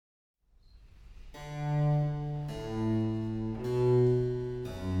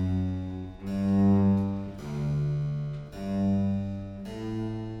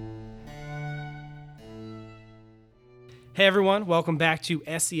Hey everyone, welcome back to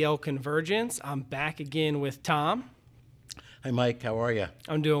SEL Convergence. I'm back again with Tom. Hi, Mike. How are you?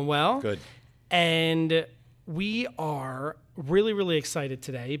 I'm doing well. Good. And we are really excited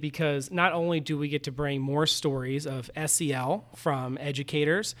today because not only do we get to bring more stories of SEL from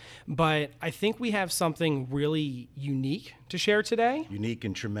educators, but I think we have something really unique to share today. Unique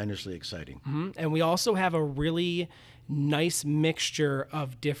and tremendously exciting. And we also have a really nice mixture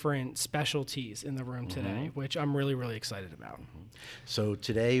of different specialties in the room today, which I'm really excited about. So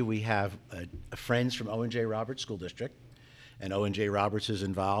today we have friends from Owen J. Roberts School District, and Owen J. Roberts is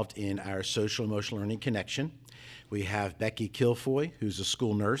involved in our social emotional learning connection. We have Becky Kilfoy, who's a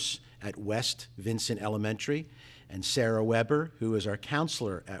school nurse at West Vincent Elementary, and Sarah Weber, who is our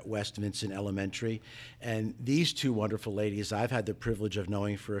counselor at West Vincent Elementary. And these two wonderful ladies I've had the privilege of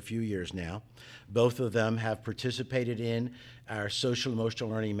knowing for a few years now. Both of them have participated in our social emotional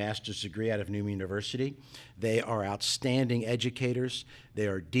learning master's degree out of Newman University. They are outstanding educators. They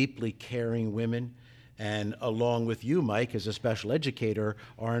are deeply caring women. And along with you, Mike, as a special educator,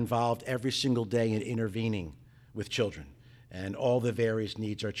 are involved every single day in intervening with children and all the various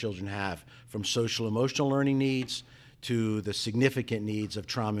needs our children have, from social emotional learning needs to the significant needs of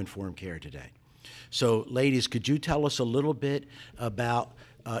trauma-informed care today. So, ladies, could you tell us a little bit about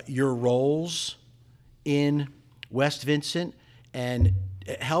your roles in West Vincent and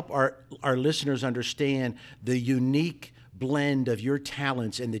help our listeners understand the unique blend of your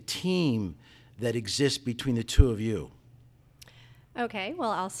talents and the team that exists between the two of you? Okay,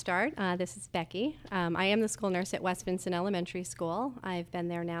 well, I'll start. This is Becky. I am the school nurse at West Vincent Elementary School. I've been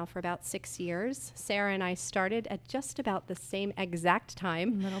there now for about 6 years. Sarah and I started at just about the same exact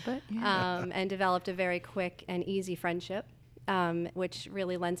time. A little bit, yeah. And developed a very quick and easy friendship, which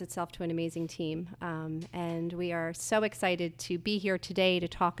really lends itself to an amazing team. And we are so excited to be here today to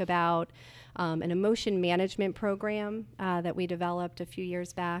talk about an emotion management program that we developed a few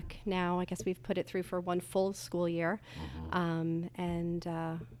years back. Now, I guess we've put it through for one full school year. And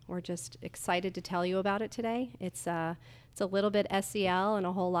we're just excited to tell you about it today. It's a little bit SEL and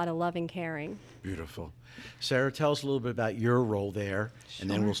a whole lot of love and caring. Beautiful. Sarah, tell us a little bit about your role there, and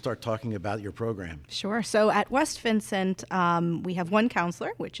then we'll start talking about your program. Sure. So at West Vincent, we have one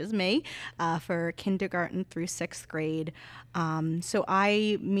counselor, which is me, for kindergarten through 6th grade. So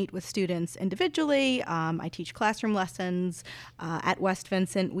I meet with students individually. I teach classroom lessons. At West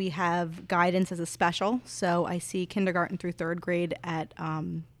Vincent, we have guidance as a special. So I see kindergarten through 3rd grade at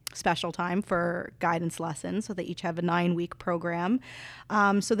special time for guidance lessons. So they each have a 9-week program.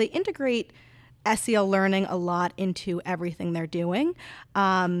 So they integrate SEL learning a lot into everything they're doing.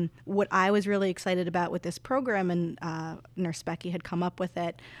 What I was really excited about with this program, and Nurse Becky had come up with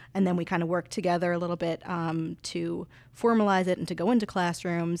it, and then we kind of worked together a little bit to formalize it and to go into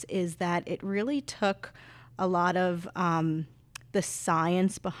classrooms, is that it really took a lot of the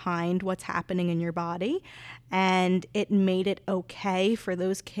science behind what's happening in your body, and it made it okay for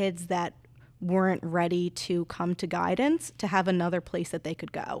those kids that weren't ready to come to guidance to have another place that they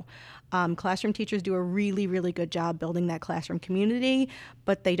could go. Classroom teachers do a really good job building that classroom community,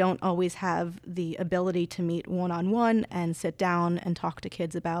 but they don't always have the ability to meet one-on-one and sit down and talk to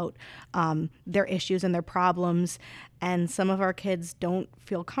kids about their issues and their problems. And some of our kids don't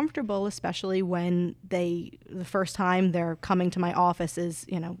feel comfortable, especially when the first time they're coming to my office is,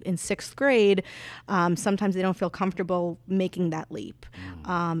 in 6th grade. Sometimes they don't feel comfortable making that leap.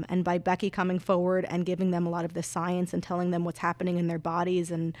 And by Becky coming forward and giving them a lot of the science and telling them what's happening in their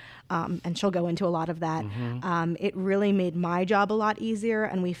bodies, and she'll go into a lot of that, it really made my job a lot easier.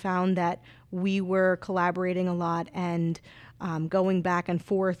 And we found that we were collaborating a lot and going back and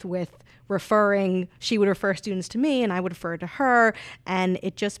forth with referring. She would refer students to me and I would refer to her, and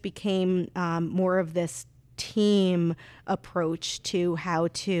it just became more of this team approach to how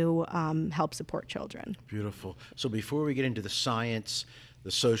to help support children. Beautiful. So before we get into the science,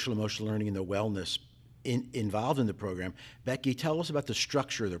 the social emotional learning, and the wellness involved in the program, Becky, tell us about the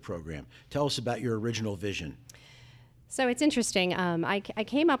structure of the program. Tell us about your original vision. So it's interesting. I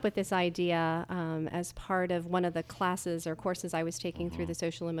came up with this idea as part of one of the classes or courses I was taking through the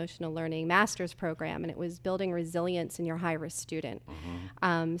Social Emotional Learning Master's Program, and it was building resilience in your high-risk student.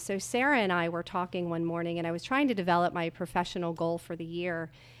 So Sarah and I were talking one morning, and I was trying to develop my professional goal for the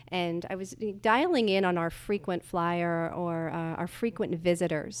year, and I was dialing in on our frequent flyer or our frequent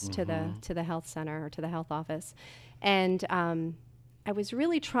visitors to the health center or to the health office, and I was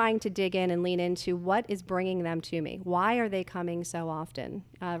really trying to dig in and lean into what is bringing them to me. Why are they coming so often?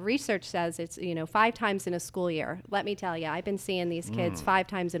 Research says it's 5 times in a school year. Let me tell you, I've been seeing these kids 5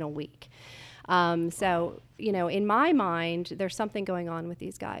 times in a week. So, in my mind, there's something going on with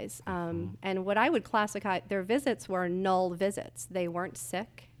these guys. And what I would classify, their visits were null visits. They weren't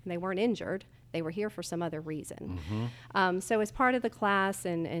sick, and they weren't injured. They were here for some other reason. So as part of the class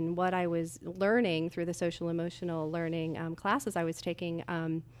and what I was learning through the social emotional learning classes I was taking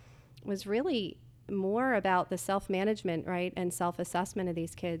was really more about the self-management, right, and self-assessment of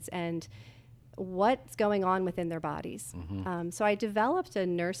these kids and what's going on within their bodies. So I developed a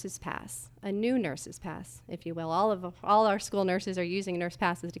nurse's pass, a new nurse's pass, if you will. All our school nurses are using nurse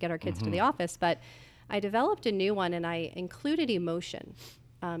passes to get our kids to the office, but I developed a new one and I included emotion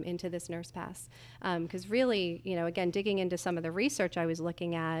into this nurse pass. Because really, again, digging into some of the research I was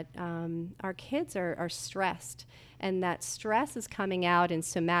looking at, our kids are stressed, and that stress is coming out in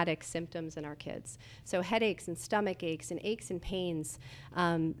somatic symptoms in our kids. So headaches and stomach aches and aches and pains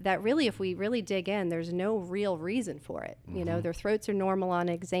that really, if we really dig in, there's no real reason for it. Their throats are normal on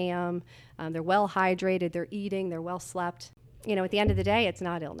exam, they're well hydrated, they're eating, they're well slept. At the end of the day, it's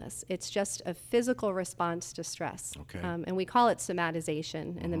not illness. It's just a physical response to stress. Okay. And we call it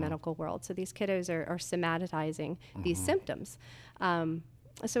somatization in the medical world. So these kiddos are somatizing these symptoms.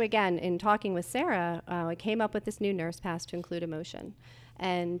 So again, in talking with Sarah, I came up with this new nurse pass to include emotion.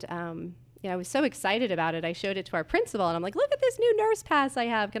 And I was so excited about it. I showed it to our principal, and I'm like, look at this new nurse pass I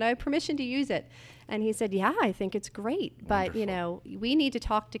have. Can I have permission to use it? And he said, yeah, I think it's great. But, we need to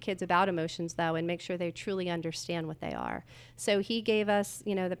talk to kids about emotions, though, and make sure they truly understand what they are. So he gave us,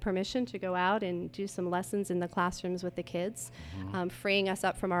 the permission to go out and do some lessons in the classrooms with the kids, freeing us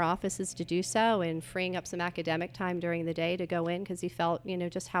up from our offices to do so and freeing up some academic time during the day to go in because he felt,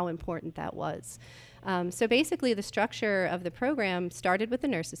 just how important that was. So basically the structure of the program started with the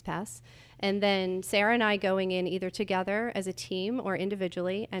nurse's pass, and then Sarah and I going in either together as a team or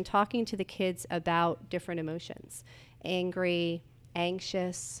individually and talking to the kids about different emotions, angry,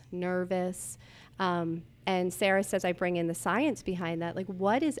 anxious, nervous. And Sarah says I bring in the science behind that, like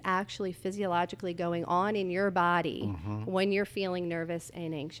what is actually physiologically going on in your body when you're feeling nervous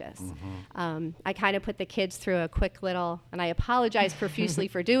and anxious. I kind of put the kids through a quick little, and I apologize profusely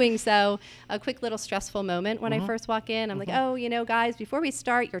for doing so, a quick little stressful moment when I first walk in. I'm like, oh, guys, before we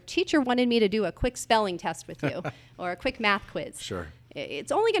start, your teacher wanted me to do a quick spelling test with you or a quick math quiz. Sure.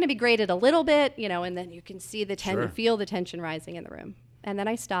 It's only going to be graded a little bit, and then you can see the Sure. feel the tension rising in the room. And then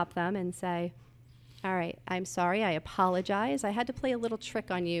I stop them and say, all right, I'm sorry, I apologize. I had to play a little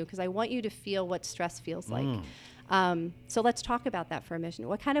trick on you because I want you to feel what stress feels like. So let's talk about that for a minute.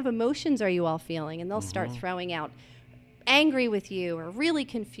 What kind of emotions are you all feeling? And they'll start throwing out angry with you or really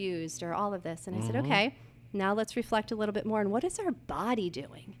confused or all of this. And I said, okay, now let's reflect a little bit more on what is our body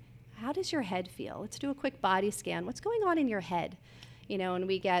doing? How does your head feel? Let's do a quick body scan. What's going on in your head? And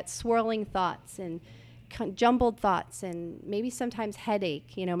we get swirling thoughts and jumbled thoughts and maybe sometimes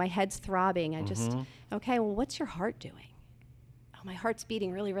headache, my head's throbbing. I just, okay, well, what's your heart doing? Oh, my heart's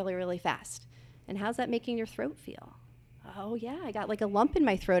beating really, really, really fast. And how's that making your throat feel? Oh, yeah, I got like a lump in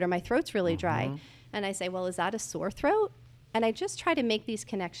my throat or my throat's really dry. And I say, well, is that a sore throat? And I just try to make these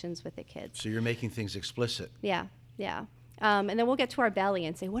connections with the kids. So you're making things explicit. Yeah. And then we'll get to our belly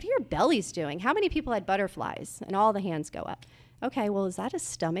and say, what are your bellies doing? How many people had butterflies? And all the hands go up. Okay, well, is that a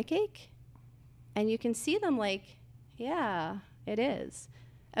stomach ache? And you can see them like, yeah, it is.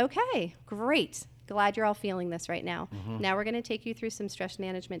 Okay, great. Glad you're all feeling this right now. Now we're going to take you through some stress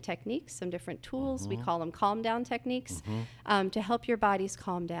management techniques, some different tools. We call them calm down techniques to help your bodies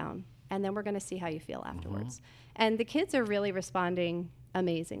calm down. And then we're going to see how you feel afterwards. And the kids are really responding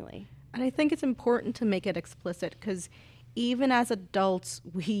amazingly. And I think it's important to make it explicit because even as adults,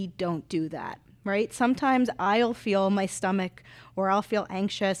 we don't do that, right? Sometimes I'll feel my stomach or I'll feel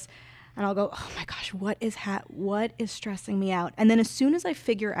anxious and I'll go, oh my gosh, what is stressing me out? And then as soon as I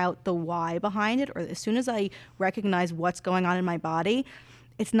figure out the why behind it, or as soon as I recognize what's going on in my body,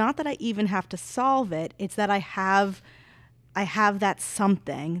 it's not that I even have to solve it. It's that I have that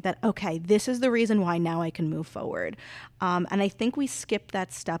something that, okay, this is the reason why now I can move forward. And I think we skip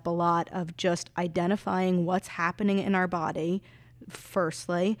that step a lot of just identifying what's happening in our body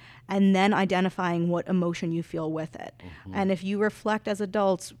firstly, and then identifying what emotion you feel with it. And if you reflect as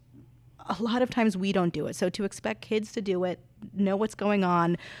adults, a lot of times we don't do it. So to expect kids to do it, know what's going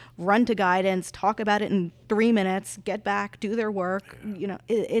on, run to guidance, talk about it in 3 minutes, get back, do their work,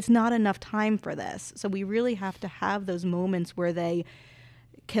 it's not enough time for this. So we really have to have those moments where they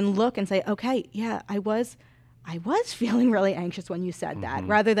can look and say, okay, yeah, I was feeling really anxious when you said that,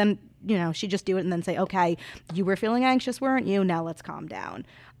 rather than, she just do it and then say, okay, you were feeling anxious, weren't you? Now let's calm down.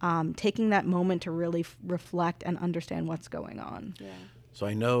 Taking that moment to really reflect and understand what's going on. Yeah. So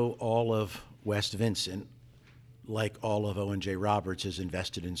I know all of West Vincent like all of Owen J. Roberts, is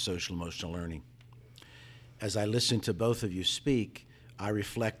invested in social emotional learning. As I listen to both of you speak, I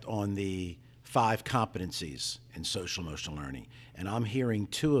reflect on the 5 competencies in social emotional learning, and I'm hearing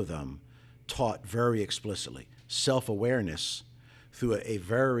 2 of them taught very explicitly. Self-awareness through a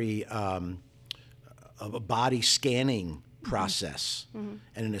very a body scanning process and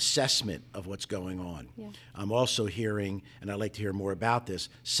an assessment of what's going on. Yeah. I'm also hearing, and I'd like to hear more about this,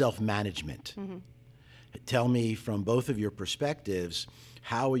 self-management. Tell me from both of your perspectives,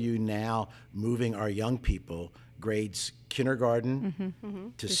 how are you now moving our young people, grades kindergarten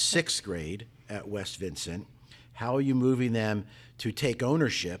to 6th grade at West Vincent, how are you moving them to take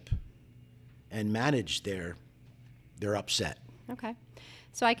ownership and manage their upset? Okay.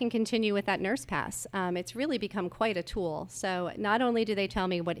 So I can continue with that nurse pass. It's really become quite a tool. So not only do they tell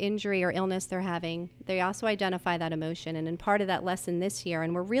me what injury or illness they're having, they also identify that emotion. And in part of that lesson this year,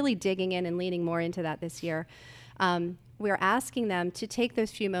 and we're really digging in and leaning more into that this year, we're asking them to take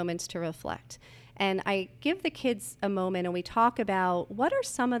those few moments to reflect. And I give the kids a moment and we talk about what are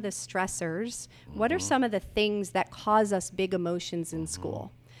some of the stressors, what are some of the things that cause us big emotions in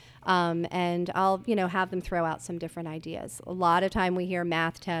school. And I'll, have them throw out some different ideas. A lot of time we hear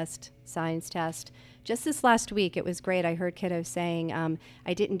math test, science test. Just this last week, it was great. I heard kiddos saying,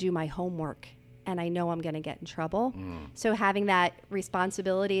 I didn't do my homework and I know I'm going to get in trouble. So having that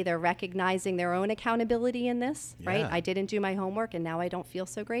responsibility, they're recognizing their own accountability in this, right? I didn't do my homework and now I don't feel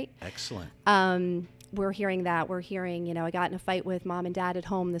so great. Excellent. We're hearing that. We're hearing, I got in a fight with mom and dad at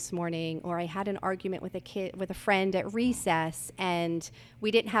home this morning, or I had an argument with a friend at recess, and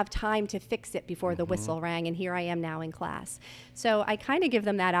we didn't have time to fix it before the whistle rang, and here I am now in class. So I kind of give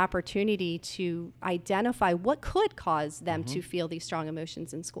them that opportunity to identify what could cause them to feel these strong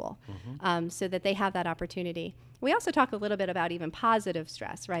emotions in school, so that they have that opportunity. We also talk a little bit about even positive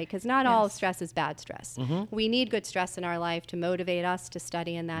stress, right? Because not all stress is bad stress. We need good stress in our life to motivate us to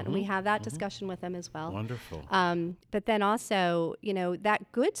study in that, and we have that discussion with them as well. Wonderful. But then also,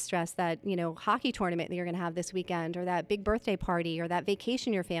 that good stress, that, hockey tournament that you're going to have this weekend, or that big birthday party, or that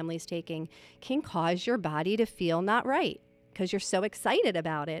vacation your family's taking, can cause your body to feel not right because you're so excited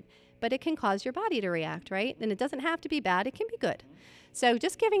about it. But it can cause your body to react, right? And it doesn't have to be bad. It can be good. So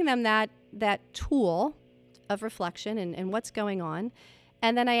just giving them that tool of reflection and what's going on.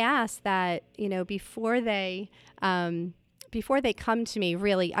 And then I ask that, before they come to me,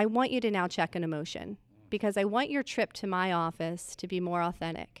 really, I want you to now check an emotion, because I want your trip to my office to be more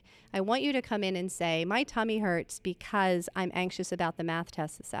authentic. I want you to come in and say, my tummy hurts because I'm anxious about the math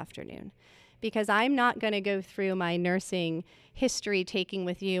test this afternoon. Because I'm not going to go through my nursing history taking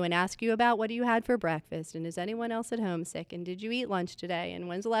with you and ask you about what you had for breakfast, and is anyone else at home sick, and did you eat lunch today, and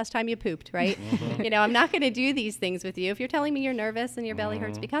when's the last time you pooped, right? I'm not going to do these things with you if you're telling me you're nervous and your belly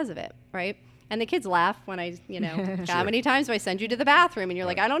hurts because of it, right? And the kids laugh when I, how many times do I send you to the bathroom? And you're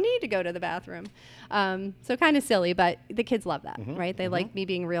like, I don't need to go to the bathroom. So kind of silly, but the kids love that, right? They like me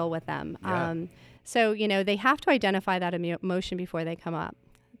being real with them. Yeah. So, they have to identify that emotion before they come up.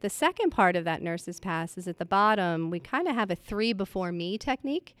 The second part of that nurse's pass is at the bottom. We kind of have a 3 before me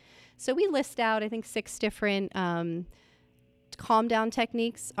technique. So we list out, I think, 6 different calm down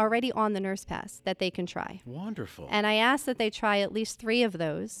techniques already on the nurse pass that they can try. Wonderful. And I ask that they try at least 3 of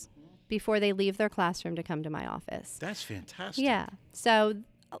those before they leave their classroom to come to my office. That's fantastic. Yeah. So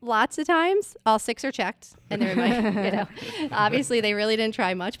lots of times all 6 are checked and they're in my, obviously they really didn't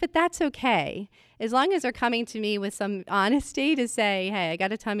try much, but that's okay. As long as they're coming to me with some honesty to say, hey, I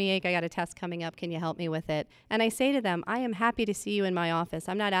got a tummy ache, I got a test coming up, can you help me with it? And I say to them, I am happy to see you in my office.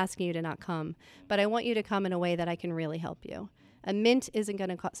 I'm not asking you to not come, but I want you to come in a way that I can really help you. A mint isn't going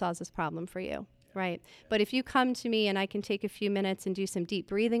to cause this problem for you, right? But if you come to me and I can take a few minutes and do some deep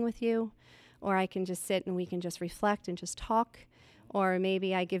breathing with you, or I can just sit and we can just reflect and just talk, or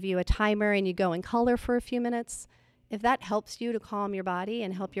maybe I give you a timer and you go in color for a few minutes. If that helps you to calm your body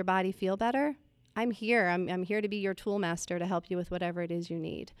and help your body feel better, I'm here. I'm here to be your tool master to help you with whatever it is you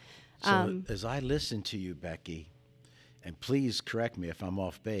need. So as I listen to you, Becky, and please correct me if I'm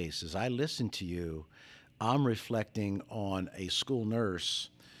off base, as I listen to you, I'm reflecting on a school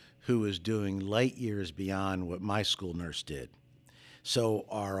nurse who is doing light years beyond what my school nurse did. So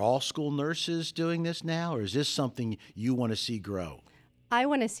are all school nurses doing this now, or is this something you want to see grow? I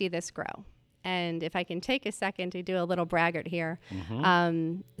want to see this grow. And if I can take a second to do a little braggart here.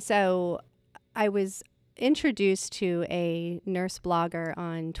 So I was introduced to a nurse blogger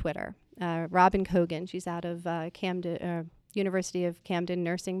on Twitter, Robin Cogan. She's out of University of Camden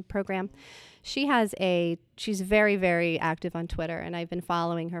nursing program. She's very, very active on Twitter, and I've been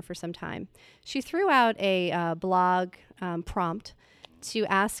following her for some time. She threw out a blog prompt to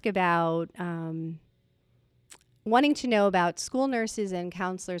ask about wanting to know about school nurses and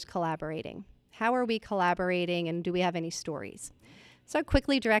counselors collaborating. How are we collaborating, and do we have any stories? So I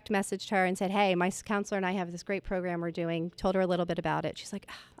quickly direct messaged her and said, hey, my counselor and I have this great program we're doing. Told her a little bit about it. She's like,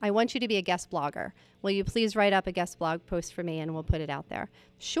 I want you to be a guest blogger. Will you please write up a guest blog post for me and we'll put it out there?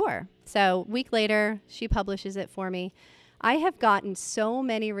 Sure. So a week later, she publishes it for me. I have gotten so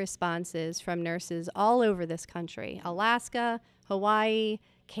many responses from nurses all over this country: Alaska, Hawaii,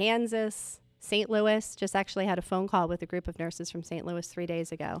 Kansas, St. Louis. Just actually had a phone call with a group of nurses from St. Louis 3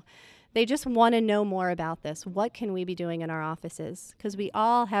 days ago. They just want to know more about this. What can we be doing in our offices? Because we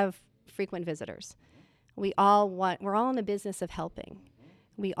all have frequent visitors. We're all in the business of helping.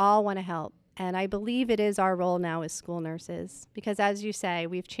 We all want to help. And I believe it is our role now as school nurses, because as you say,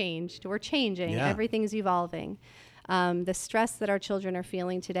 we've changed. We're changing. Yeah. Everything's evolving. The stress that our children are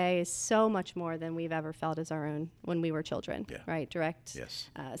feeling today is so much more than we've ever felt as our own when we were children, Yeah. right? Direct Yes.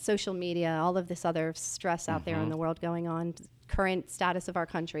 social media, all of this other stress out there in the world going on, current status of our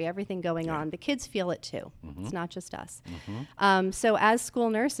country, everything going on. The kids feel it too. It's not just us. So as school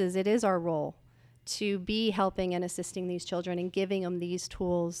nurses, it is our role to be helping and assisting these children and giving them these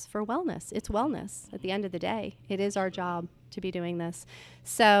tools for wellness. It's wellness at the end of the day. It is our job to be doing this.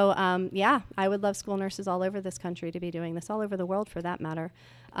 So I would love school nurses all over this country to be doing this, all over the world for that matter.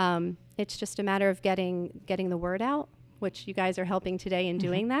 It's just a matter of getting the word out, which you guys are helping today in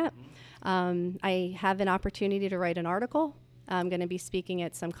doing that. I have an opportunity to write an article. I'm going to be speaking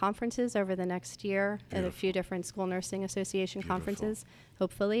at some conferences over the next year at a few different School Nursing Association conferences.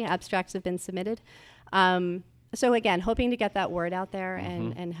 Hopefully, abstracts have been submitted. So again, hoping to get that word out there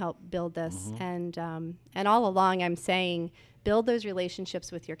and help build this. And all along, I'm saying build those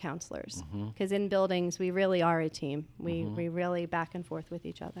relationships with your counselors, because in buildings, we really are a team. We really back and forth with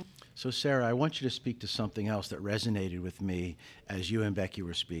each other. So, Sarah, I want you to speak to something else that resonated with me as you and Becky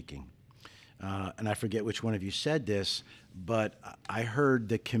were speaking. And I forget which one of you said this, but I heard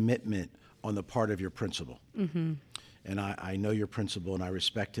the commitment on the part of your principal. And I know your principal, and I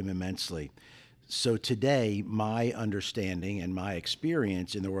respect him immensely. So today, my understanding and my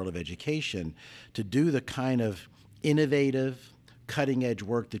experience in the world of education, to do the kind of innovative, cutting-edge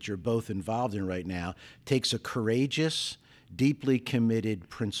work that you're both involved in right now, takes a courageous, deeply committed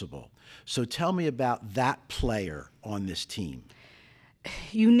principal. So tell me about that player on this team.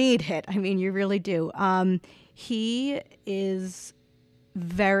 You need it. I mean, you really do. He is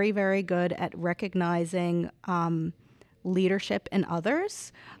very, very good at recognizing leadership in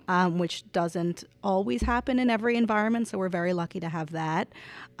others, which doesn't always happen in every environment, so we're very lucky to have that.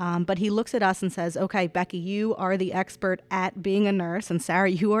 But he looks at us and says, okay, Becky, you are the expert at being a nurse, and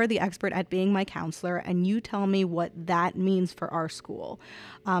Sarah, you are the expert at being my counselor, and you tell me what that means for our school.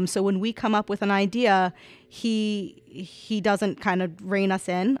 So when we come up with an idea, he doesn't kind of rein us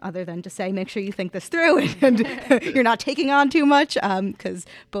in, other than to say, make sure you think this through and you're not taking on too much, because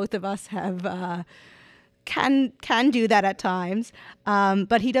both of us have can do that at times.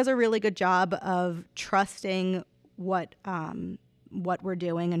 But he does a really good job of trusting what we're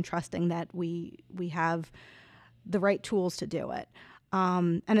doing and trusting that we have the right tools to do it.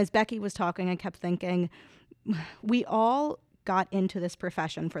 And as Becky was talking, I kept thinking, we all got into this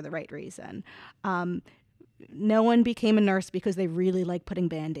profession for the right reason. No one became a nurse because they really like putting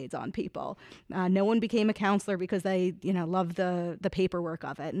Band-Aids on people. No one became a counselor because they, love the paperwork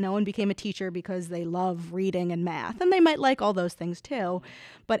of it. No one became a teacher because they love reading and math. And they might like all those things too.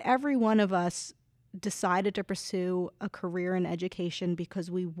 But every one of us decided to pursue a career in education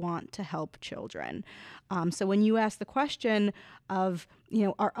because we want to help children. So when you ask the question of,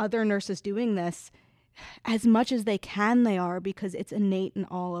 are other nurses doing this? As much as they can, they are, because it's innate in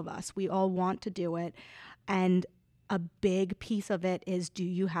all of us. We all want to do it. And a big piece of it is, do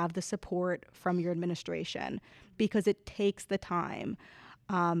you have the support from your administration? Because it takes the time.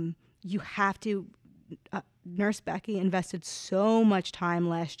 You have to, Nurse Becky invested so much time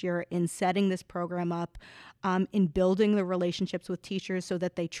last year in setting this program up, in building the relationships with teachers so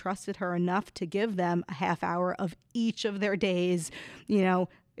that they trusted her enough to give them a half hour of each of their days.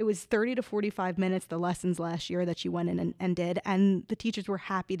 It was 30 to 45 minutes, the lessons last year that she went in and did, and the teachers were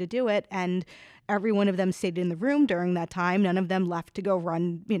happy to do it, and every one of them stayed in the room during that time. None of them left to go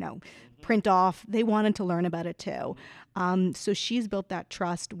run, print off. They wanted to learn about it too. So she's built that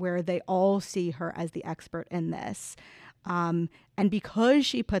trust where they all see her as the expert in this. And because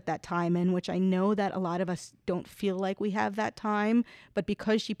she put that time in, which I know that a lot of us don't feel like we have that time, but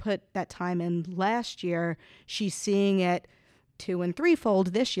because she put that time in last year, she's seeing it 2- and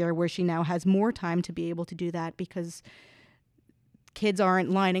 3-fold this year, where she now has more time to be able to do that because kids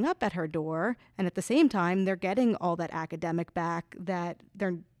aren't lining up at her door, and at the same time they're getting all that academic back that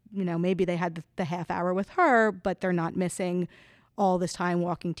maybe they had the half hour with her, but they're not missing all this time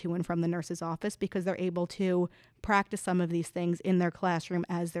walking to and from the nurse's office because they're able to practice some of these things in their classroom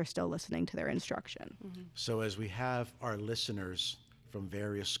as they're still listening to their instruction. So as we have our listeners from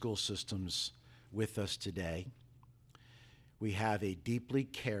various school systems with us today, we have a deeply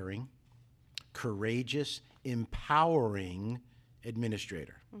caring, courageous, empowering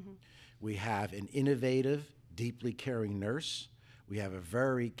administrator. We have an innovative, deeply caring nurse. We have a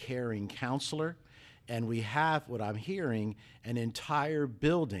very caring counselor. And we have, what I'm hearing, an entire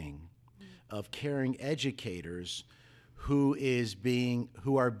building of caring educators who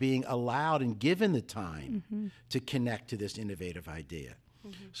are being allowed and given the time to connect to this innovative idea.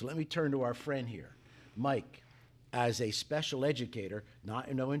 So let me turn to our friend here. Mike, as a special educator, not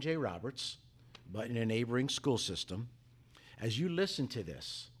in Owen J. Roberts, but in a neighboring school system, as you listen to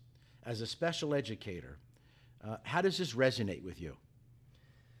this, as a special educator, how does this resonate with you?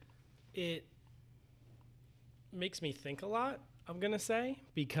 It makes me think a lot, I'm going to say,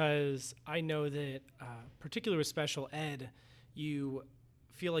 because I know that, particularly with special ed, you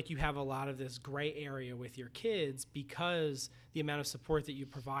feel like you have a lot of this gray area with your kids because the amount of support that you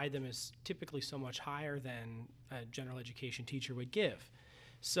provide them is typically so much higher than a general education teacher would give.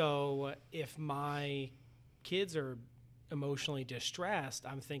 So if my kids are emotionally distressed,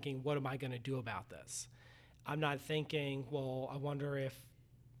 I'm thinking, what am I going to do about this? I'm not thinking, well, I wonder if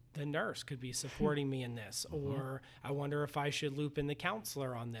the nurse could be supporting me in this, or I wonder if I should loop in the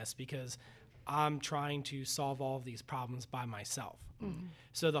counselor on this because I'm trying to solve all of these problems by myself.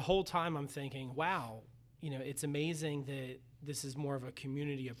 So the whole time I'm thinking, wow, it's amazing that this is more of a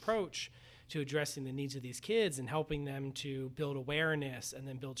community approach to addressing the needs of these kids and helping them to build awareness and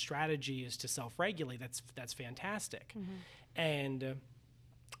then build strategies to self-regulate. That's fantastic. And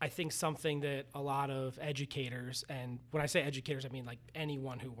I think something that a lot of educators, and when I say educators, I mean like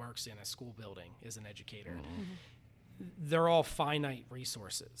anyone who works in a school building is an educator. They're all finite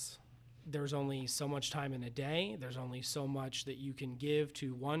resources. There's only so much time in a day. There's only so much that you can give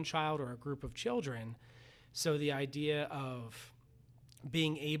to one child or a group of children. So the idea of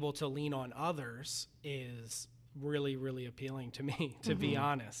being able to lean on others is really, really appealing to me, to be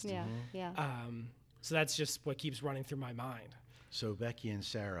honest. Yeah. So that's just what keeps running through my mind. So Becky and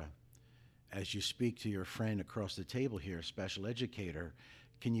Sarah, as you speak to your friend across the table here, special educator,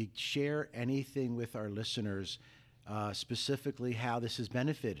 can you share anything with our listeners, specifically how this has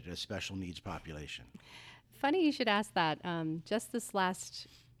benefited a special needs population? Funny you should ask that. Just this last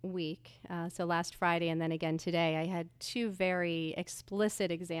week, so last Friday and then again today, I had two very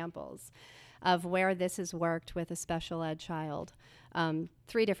explicit examples of where this has worked with a special ed child.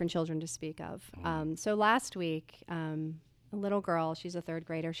 3 different children to speak of. So last week, a little girl, she's a 3rd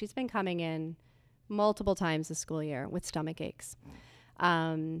grader. She's been coming in multiple times this school year with stomach aches.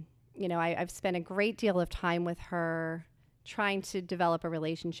 I've spent a great deal of time with her trying to develop a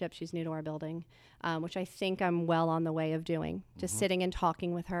relationship. She's new to our building, which I think I'm well on the way of doing, just sitting and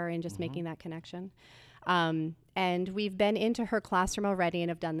talking with her and just making that connection. And we've been into her classroom already and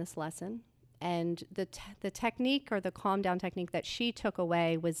have done this lesson. And the technique or the calm down technique that she took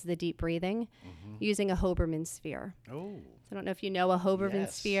away was the deep breathing using a Hoberman sphere. Oh. So I don't know if you know a Hoberman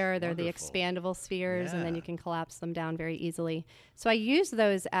Yes, sphere. They're the wonderful. expandable spheres, and then Yeah. you can collapse them down very easily. So I use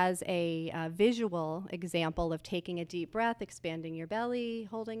those as a visual example of taking a deep breath, expanding your belly,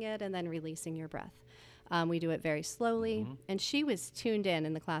 holding it, and then releasing your breath. We do it very slowly. And she was tuned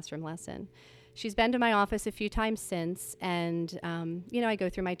in the classroom lesson. She's been to my office a few times since, and I go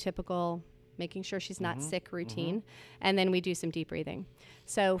through my typical making sure she's not sick routine, and then we do some deep breathing.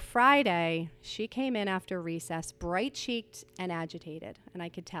 So Friday, she came in after recess, bright-cheeked and agitated, and I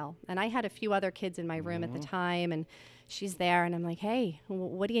could tell. And I had a few other kids in my room at the time, and she's there, and I'm like, hey,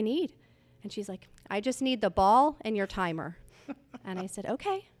 what do you need? And she's like, I just need the ball and your timer. And I said,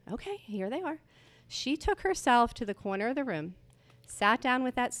 okay, here they are. She took herself to the corner of the room, sat down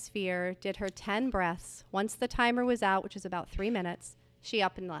with that sphere, did her 10 breaths. Once the timer was out, which was about 3 minutes, she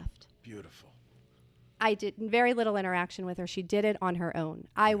up and left. Beautiful. I did very little interaction with her. She did it on her own.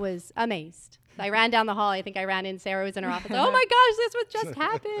 I was amazed. I ran down the hall. I think I ran in. Sarah was in her office. Oh my gosh, this what just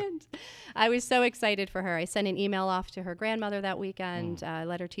happened. I was so excited for her. I sent an email off to her grandmother that weekend. I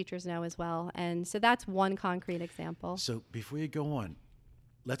let her teachers know as well. And so that's one concrete example. So before you go on,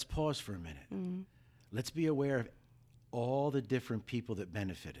 let's pause for a minute. Let's be aware of all the different people that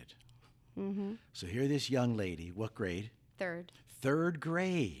benefited. So here this young lady, what grade? 3rd. 3rd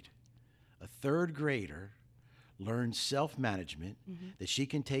grade. A 3rd grader learns self-management that she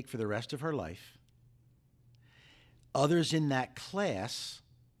can take for the rest of her life. Others in that class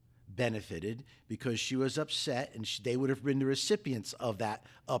benefited because she was upset, and they would have been the recipients of that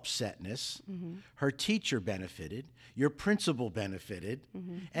upsetness. Her teacher benefited, your principal benefited,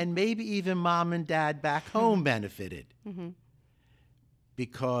 and maybe even mom and dad back home benefited.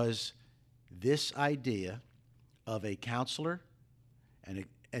 Because this idea of a counselor and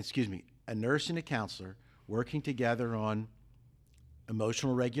a nurse and a counselor working together on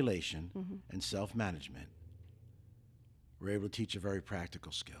emotional regulation and self-management, we're able to teach a very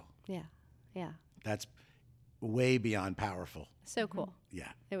practical skill. Yeah. Yeah. That's way beyond powerful. So cool.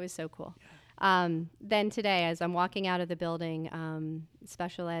 Yeah. It was so cool. Then today, as I'm walking out of the building,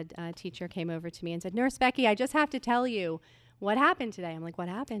 special ed teacher came over to me and said, "Nurse Becky, I just have to tell you what happened today." I'm like, "What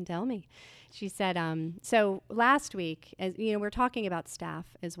happened? Tell me." She said, so last week, as you know, we're talking about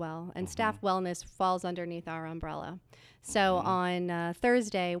staff as well, and staff wellness falls underneath our umbrella. So on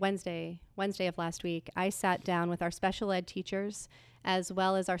Wednesday of last week, I sat down with our special ed teachers as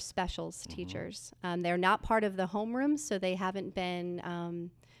well as our specials teachers. They're not part of the homeroom, so they haven't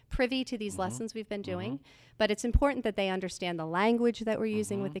been privy to these lessons we've been doing, but it's important that they understand the language that we're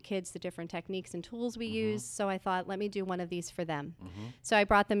using with the kids, the different techniques and tools we use. So I thought, let me do one of these for them. So I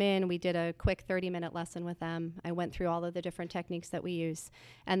brought them in. We did a quick 30-minute lesson with them. I went through all of the different techniques that we use.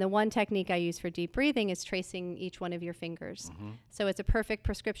 And the one technique I use for deep breathing is tracing each one of your fingers. So it's a perfect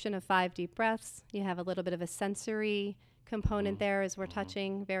prescription of 5 deep breaths. You have a little bit of a sensory component there as we're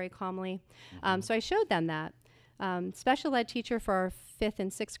touching very calmly. So I showed them that. Special ed teacher for our 5th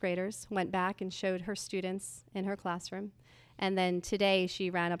and 6th graders went back and showed her students in her classroom. And then today she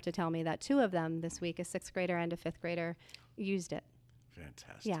ran up to tell me that 2 of them this week, a 6th grader and a 5th grader, used it.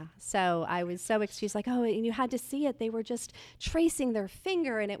 Fantastic. Yeah. So I was so excited. She's like, "Oh, and you had to see it. They were just tracing their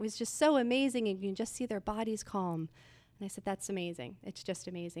finger, and it was just so amazing. And you can just see their bodies calm." And I said, "That's amazing. It's just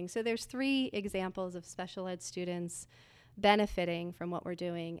amazing." So there's 3 examples of special ed students benefiting from what we're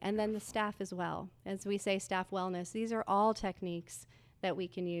doing, and then the staff as well. As we say, staff wellness, these are all techniques that we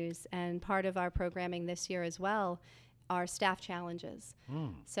can use, and part of our programming this year as well are staff challenges.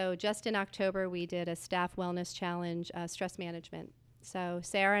 So just in October, we did a staff wellness challenge, stress management. So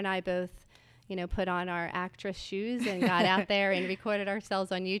Sarah and I both, put on our actress shoes and got out there and recorded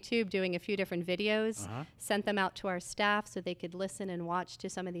ourselves on YouTube doing a few different videos, sent them out to our staff so they could listen and watch to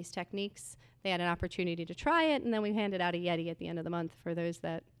some of these techniques. They had an opportunity to try it, and then we handed out a Yeti at the end of the month for those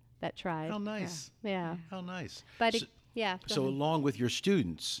that tried. How nice. Yeah. How nice. But So, go so ahead. along with your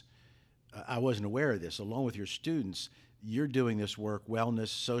students, I wasn't aware of this, along with your students, you're doing this work, wellness,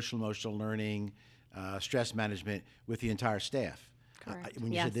 social emotional learning, stress management, with the entire staff. Correct.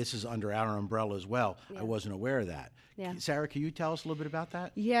 When you Yes. said this is under our umbrella as well, I wasn't aware of that. Yeah. Sarah, can you tell us a little bit about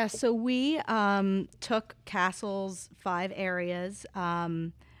that? Yeah, so we took Castle's 5 areas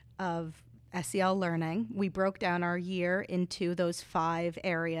of SEL learning. We broke down our year into those 5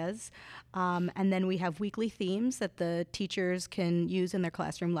 areas. And then we have weekly themes that the teachers can use in their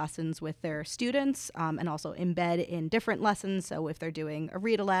classroom lessons with their students, and also embed in different lessons. So if they're doing a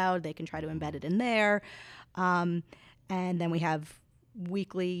read aloud, they can try to embed it in there. And then we have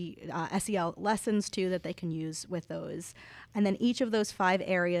weekly SEL lessons too that they can use with those. And then each of those 5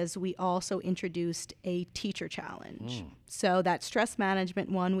 areas, we also introduced a teacher challenge. So that stress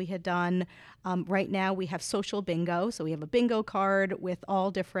management one we had done. Right now we have social bingo. So we have a bingo card with all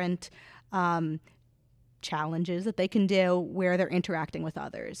different challenges that they can do where they're interacting with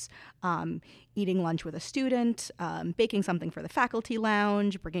others. Eating lunch with a student, baking something for the faculty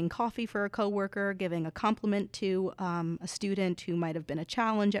lounge, bringing coffee for a coworker, giving a compliment to a student who might have been a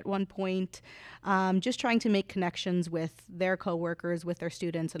challenge at one point, just trying to make connections with their coworkers, with their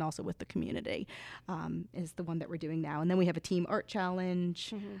students, and also with the community is the one that we're doing now. And then we have a team art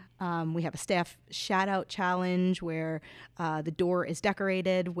challenge. We have a staff shout out challenge where the door is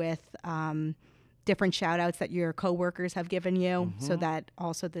decorated with different shout outs that your coworkers have given you, so that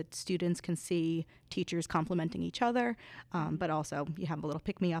also the students can see teachers complimenting each other, but also you have a little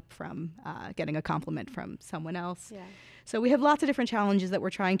pick me up from getting a compliment from someone else. Yeah. So we have lots of different challenges that we're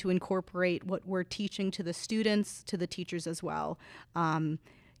trying to incorporate what we're teaching to the students, to the teachers as well.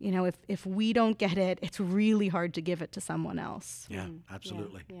 If we don't get it, it's really hard to give it to someone else. Yeah,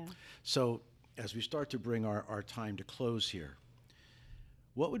 absolutely. Yeah. So as we start to bring our time to close here,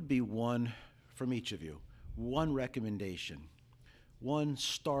 what would be one, from each of you, one recommendation, one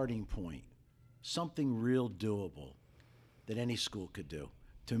starting point, something real doable that any school could do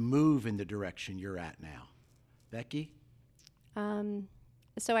to move in the direction you're at now? Becky?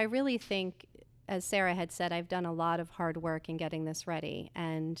 So I really think as Sarah had said, I've done a lot of hard work in getting this ready.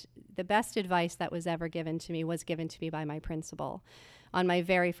 And the best advice that was ever given to me was given to me by my principal on my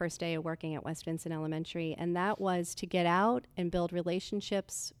very first day of working at West Vincent Elementary. And that was to get out and build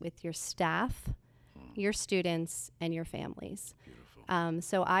relationships with your staff, your students, and your families.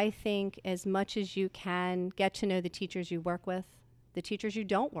 So I think as much as you can, get to know the teachers you work with, the teachers you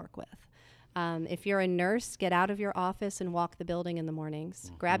don't work with. If you're a nurse, get out of your office and walk the building in the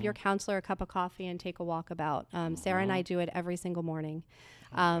mornings. Grab your counselor a cup of coffee and take a walk about. Sarah and I do it every single morning.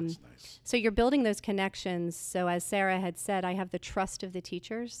 That's nice. So you're building those connections. So as Sarah had said, I have the trust of the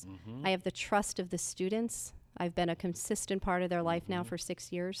teachers. I have the trust of the students. I've been a consistent part of their life now for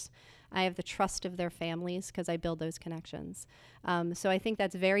 6 years. I have the trust of their families because I build those connections. So I think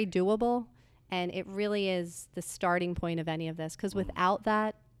that's very doable, and it really is the starting point of any of this, because without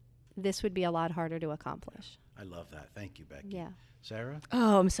that, this would be a lot harder to accomplish. I love that. Thank you, Becky. Yeah. Sarah?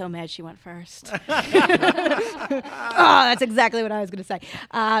 Oh, I'm so mad she went first. Oh, that's exactly what I was going to say.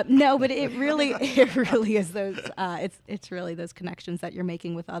 No, but it really is those. It's really those connections that you're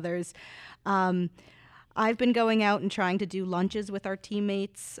making with others. I've been going out and trying to do lunches with our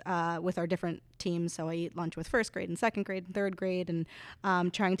teammates, with our different teams. So I eat lunch with first grade and second grade and third grade,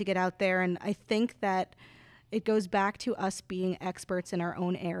 and trying to get out there. And I think that it goes back to us being experts in our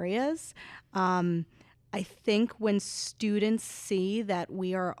own areas. I think when students see that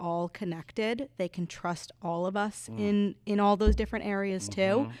we are all connected, they can trust all of us in all those different areas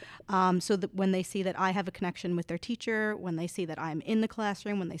too. So that when they see that I have a connection with their teacher, when they see that I'm in the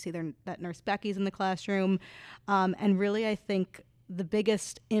classroom, when they see that Nurse Becky's in the classroom, and really I think the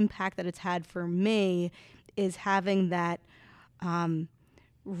biggest impact that it's had for me is having that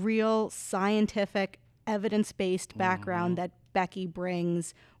real scientific, evidence-based background that Becky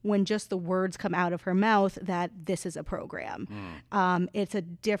brings when just the words come out of her mouth that this is a program. It's a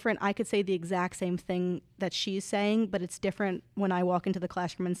different, I could say the exact same thing that she's saying, but it's different when I walk into the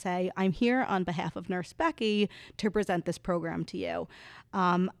classroom and say, I'm here on behalf of Nurse Becky to present this program to you.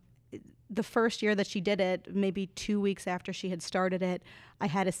 The first year that she did it, maybe 2 weeks after she had started it, I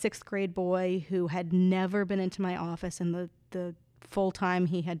had a 6th grade boy who had never been into my office in the full time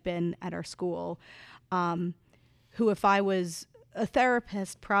he had been at our school, who, if I was a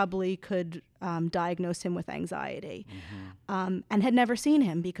therapist, probably could diagnose him with anxiety, and had never seen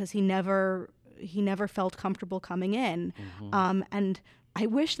him because he never felt comfortable coming in. And I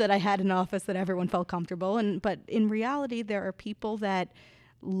wish that I had an office that everyone felt comfortable. But in reality, there are people that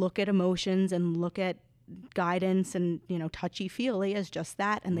look at emotions and look at guidance and touchy-feely as just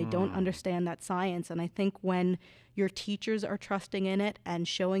that, and they don't understand that science. And I think when your teachers are trusting in it and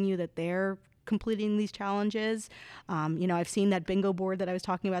showing you that they're completing these challenges. I've seen that bingo board that I was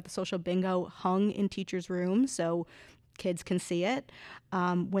talking about, the social bingo, hung in teachers' rooms so kids can see it.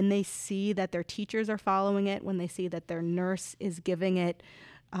 When they see that their teachers are following it, when they see that their nurse is giving it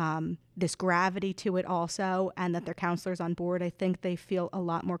this gravity to it also, and that their counselor's on board, I think they feel a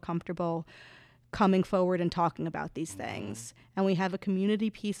lot more comfortable coming forward and talking about these things. And we have a community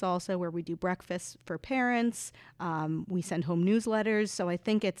piece also where we do breakfasts for parents. We send home newsletters. So I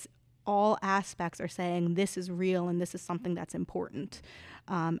think it's all aspects are saying this is real and this is something that's important.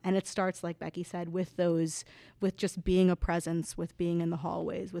 And it starts, like Becky said, with just being a presence, with being in the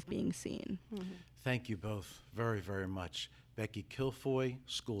hallways, with being seen. Thank you both very, very much. Becky Kilfoy,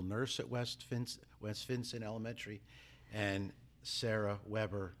 school nurse at West Vincent Elementary, and Sarah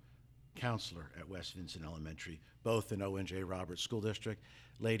Weber, counselor at West Vincent Elementary, both in O.N.J. Roberts School District.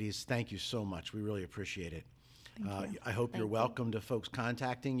 Ladies, thank you so much. We really appreciate it. I hope you're welcome to folks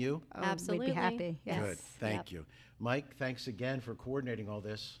contacting you. Oh, Absolutely. We'd be happy. Yes. Good. Thank you. Mike, thanks again for coordinating all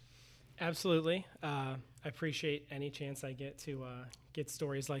this. Absolutely. I appreciate any chance I get to get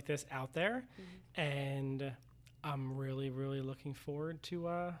stories like this out there. And I'm really, really looking forward to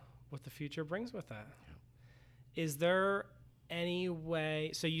what the future brings with that. Yeah. Is there any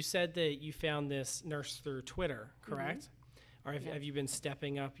way, so you said that you found this nurse through Twitter, correct? Or have you been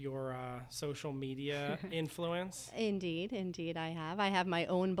stepping up your social media influence? Indeed, I have. I have my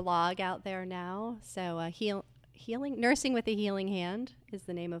own blog out there now. So Nursing with a Healing Hand is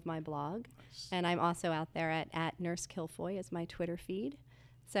the name of my blog. Nice. And I'm also out there at Nurse Kilfoy is my Twitter feed.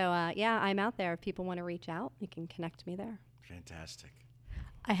 So I'm out there. If people want to reach out, you can connect me there. Fantastic.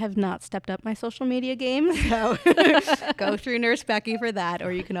 I have not stepped up my social media game, so go through Nurse Becky for that,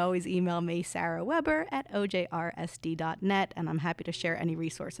 or you can always email me, Sarah Weber at ojrsd.net, and I'm happy to share any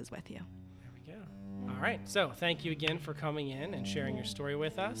resources with you. There we go. All right, so thank you again for coming in and sharing your story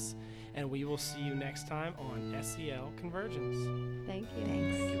with us, and we will see you next time on SEL Convergence. Thank you.